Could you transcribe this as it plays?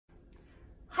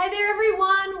Hi there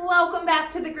everyone, welcome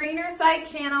back to the Greener Side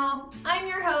channel. I'm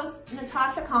your host,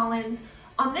 Natasha Collins.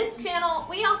 On this channel,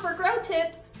 we offer grow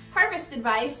tips, harvest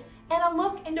advice, and a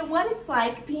look into what it's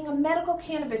like being a medical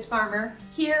cannabis farmer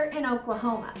here in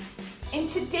Oklahoma. In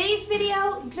today's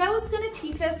video, Joe is going to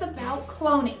teach us about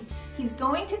cloning. He's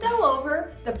going to go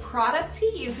over the products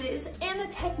he uses and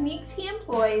the techniques he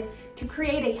employs to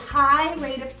create a high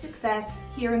rate of success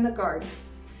here in the garden.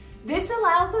 This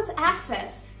allows us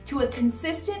access to a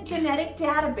consistent genetic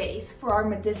database for our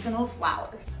medicinal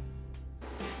flowers.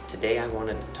 Today I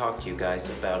wanted to talk to you guys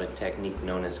about a technique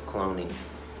known as cloning.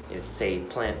 It's a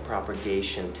plant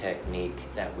propagation technique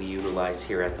that we utilize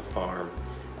here at the farm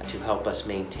to help us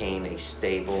maintain a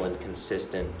stable and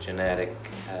consistent genetic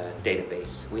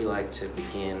database. We like to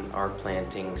begin our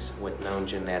plantings with known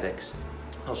genetics.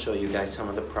 I'll show you guys some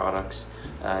of the products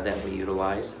that we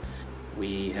utilize.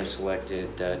 We have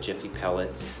selected Jiffy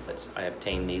pellets. I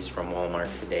obtained these from Walmart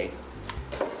today.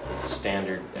 It's a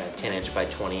standard 10-inch by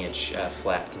 20-inch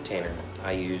flat container.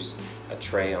 I use a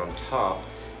tray on top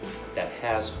that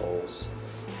has holes,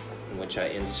 in which I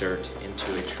insert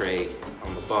into a tray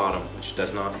on the bottom, which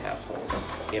does not have holes.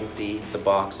 Empty the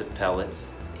box of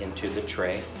pellets into the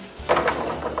tray,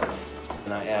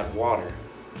 and I add water.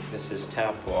 This is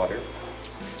tap water,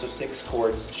 so 6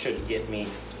 quarts should get me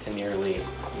to nearly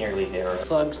there.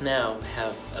 Plugs now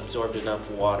have absorbed enough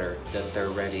water that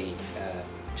they're ready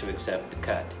to accept the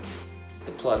cut.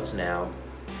 The plugs now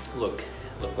look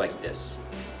like this.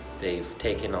 They've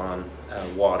taken on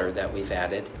water that we've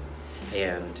added,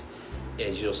 and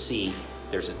as you'll see,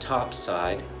 there's a top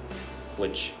side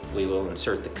which we will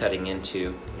insert the cutting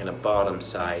into, and a bottom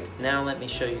side. Now let me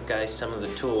show you guys some of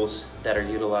the tools that are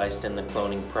utilized in the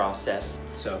cloning process.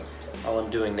 So all I'm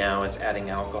doing now is adding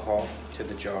alcohol to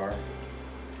the jar.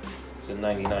 It's a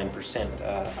 99%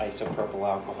 isopropyl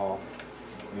alcohol,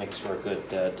 mixed for a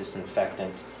good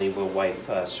disinfectant. They will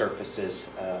wipe surfaces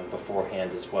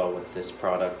beforehand as well with this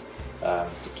product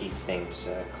to keep things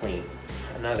clean.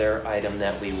 Another item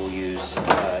that we will use,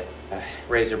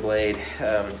 razor blade,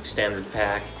 standard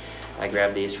pack. I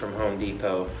grabbed these from Home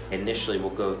Depot. Initially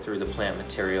we'll go through the plant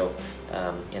material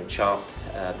and chop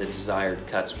the desired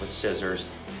cuts with scissors,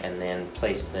 and then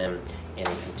place them in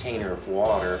a container of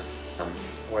water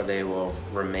where they will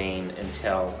remain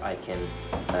until I can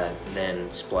then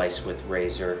splice with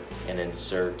razor and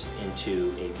insert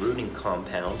into a rooting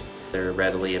compound. They're a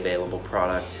readily available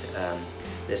product.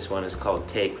 This one is called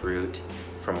Take Root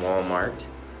from Walmart.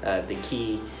 The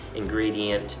key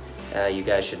ingredient you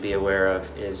guys should be aware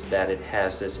of is that it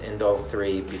has this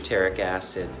indole-3 butyric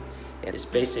acid. It's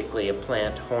basically a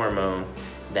plant hormone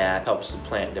that helps the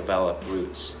plant develop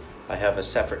roots. I have a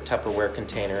separate Tupperware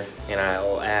container, and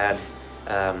I'll add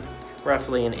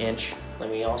roughly an inch. Let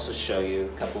me also show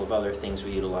you a couple of other things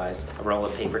we utilize. A roll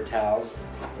of paper towels.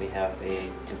 We have a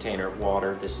container of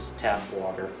water. This is tap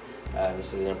water.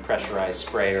 This is a pressurized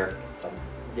sprayer.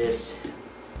 This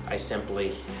I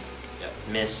simply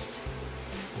mist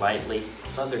lightly.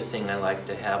 Another thing I like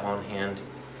to have on hand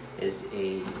is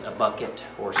a bucket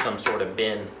or some sort of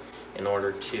bin in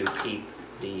order to keep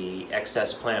the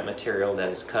excess plant material that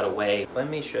is cut away. Let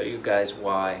me show you guys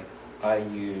why I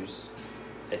use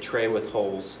a tray with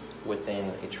holes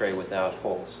within a tray without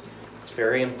holes. It's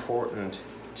very important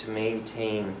to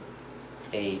maintain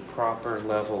a proper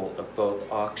level of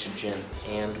both oxygen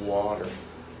and water.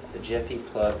 The Jiffy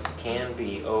plugs can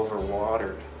be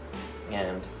overwatered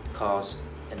and cause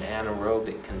an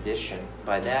anaerobic condition.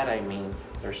 By that I mean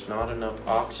there's not enough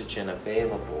oxygen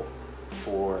available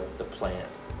for the plant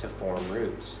to form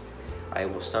roots. I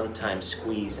will sometimes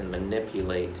squeeze and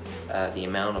manipulate the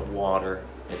amount of water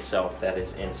itself that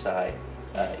is inside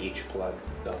each plug.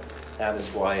 So that is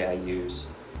why I use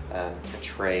a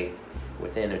tray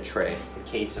within a tray. In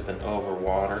case of an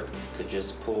overwater, to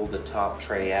just pull the top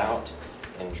tray out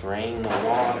and drain the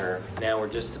water. Now we're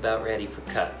just about ready for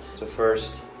cuts. So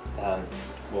first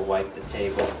we'll wipe the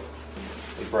table.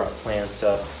 We brought plants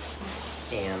up,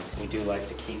 and we do like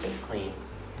to keep it clean.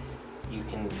 You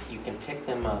can pick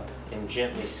them up and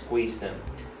gently squeeze them.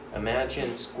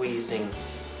 Imagine squeezing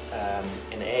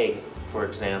an egg, for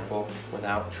example,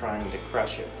 without trying to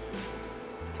crush it.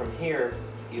 From here,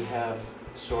 you have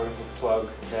sort of a plug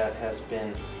that has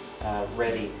been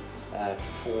ready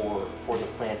for the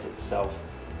plant itself.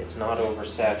 It's not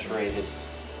oversaturated.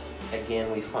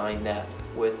 Again, we find that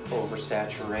with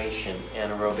oversaturation,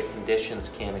 anaerobic conditions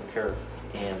can occur,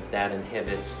 and that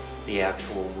inhibits the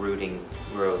actual rooting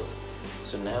growth.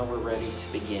 So now we're ready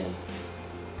to begin.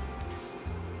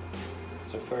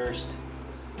 So first,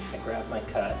 I grab my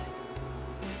cut,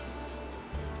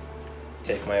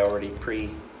 take my already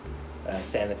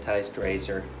sanitized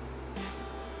razor,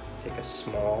 take a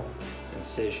small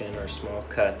incision or small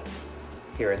cut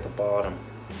here at the bottom.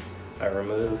 I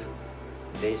remove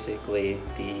basically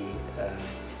the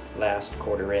last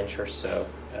 1/4 inch or so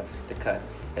of the cut.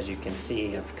 As you can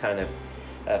see, I've kind of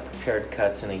prepared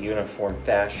cuts in a uniform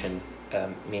fashion,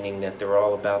 meaning that they're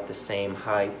all about the same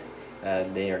height.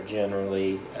 They are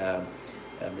generally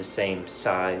the same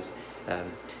size.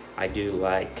 I do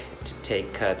like to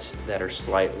take cuts that are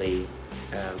slightly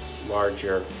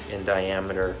larger in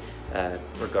diameter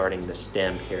regarding the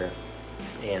stem here,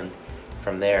 and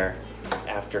from there,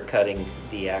 after cutting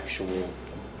the actual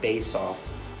base off,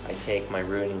 I take my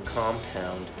rooting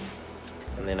compound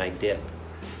and then I dip.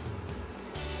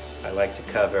 I like to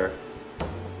cover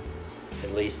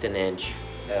at least 1 inch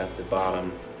at the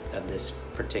bottom of this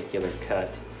particular cut,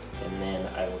 and then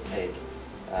I will take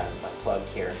my plug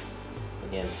here.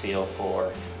 Again, feel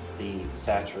for the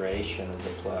saturation of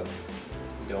the plug.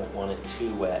 You don't want it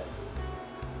too wet,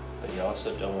 but you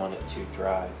also don't want it too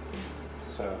dry.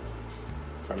 So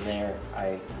from there,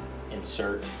 I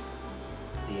insert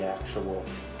the actual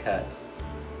cut.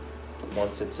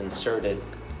 Once it's inserted,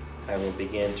 I will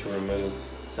begin to remove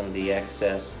some of the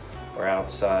excess or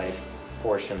outside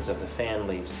portions of the fan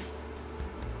leaves.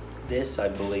 This, I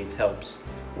believe, helps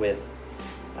with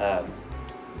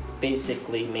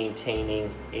basically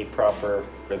maintaining a proper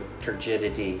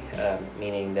turgidity,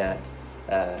 meaning that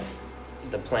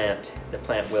the plant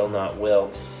will not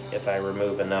wilt if I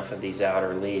remove enough of these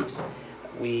outer leaves.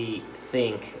 We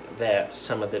think that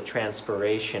some of the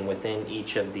transpiration within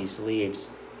each of these leaves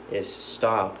is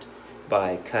stopped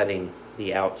by cutting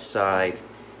the outside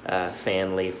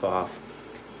fan leaf off.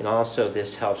 And also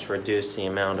this helps reduce the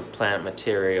amount of plant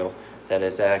material that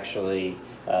is actually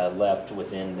left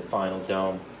within the final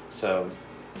dome. So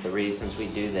the reasons we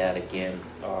do that, again,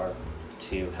 are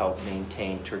to help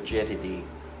maintain turgidity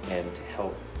and to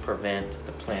help prevent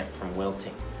the plant from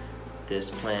wilting. This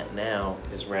plant now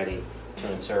is ready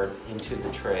to insert into the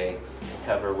tray and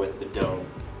cover with the dome,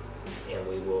 and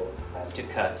we will have to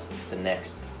cut the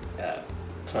next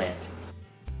plant.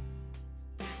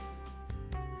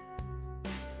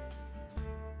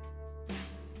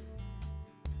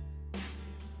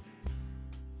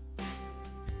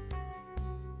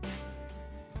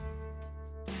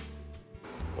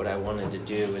 What I wanted to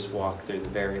do is walk through the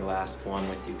very last one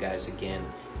with you guys again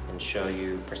and show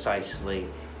you precisely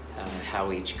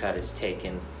how each cut is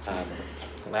taken.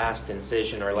 Last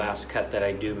incision or last cut that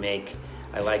I do make,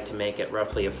 I like to make at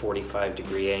roughly a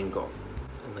 45-degree angle.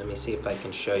 And let me see if I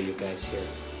can show you guys here.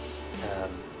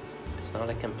 It's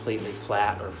not a completely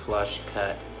flat or flush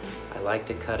cut. I like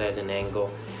to cut at an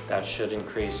angle. That should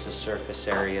increase the surface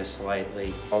area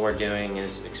slightly. All we're doing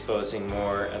is exposing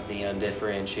more of the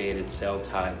undifferentiated cell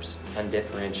types.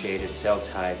 Undifferentiated cell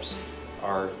types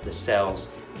are the cells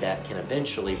that can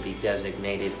eventually be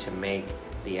designated to make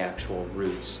the actual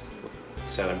roots.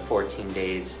 So in 14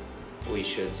 days, we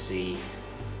should see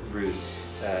roots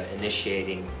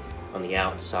initiating on the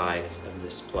outside of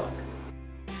this plug.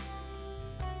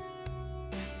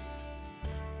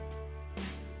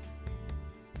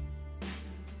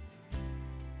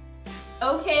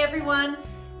 Okay everyone,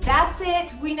 that's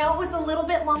it. We know it was a little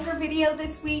bit longer video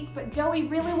this week, but Joey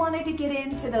really wanted to get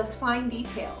into those fine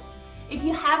details. If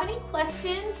you have any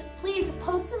questions, please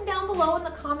post them down below in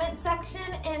the comment section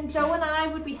and Joe and I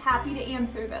would be happy to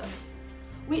answer those.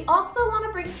 We also want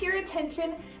to bring to your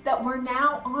attention that we're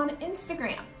now on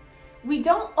Instagram. We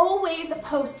don't always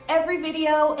post every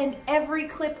video and every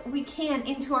clip we can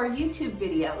into our YouTube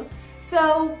videos,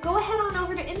 so go ahead on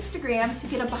over to Instagram to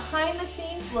get a behind the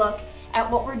scenes look at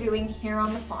what we're doing here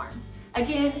on the farm.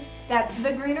 Again, that's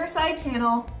the Greener Side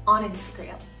channel on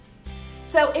Instagram.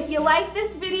 So if you like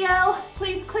this video,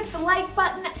 please click the like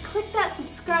button, click that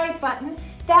subscribe button.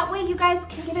 That way you guys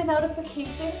can get a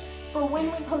notification for when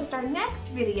we post our next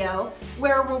video,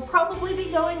 where we'll probably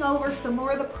be going over some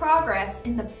more of the progress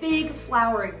in the big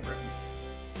flowering room.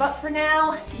 But for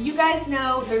now, you guys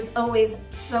know there's always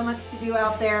so much to do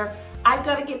out there. I've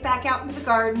got to get back out into the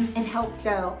garden and help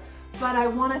Joe. But I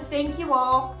want to thank you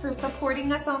all for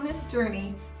supporting us on this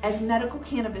journey as medical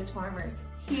cannabis farmers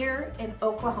here in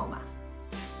Oklahoma.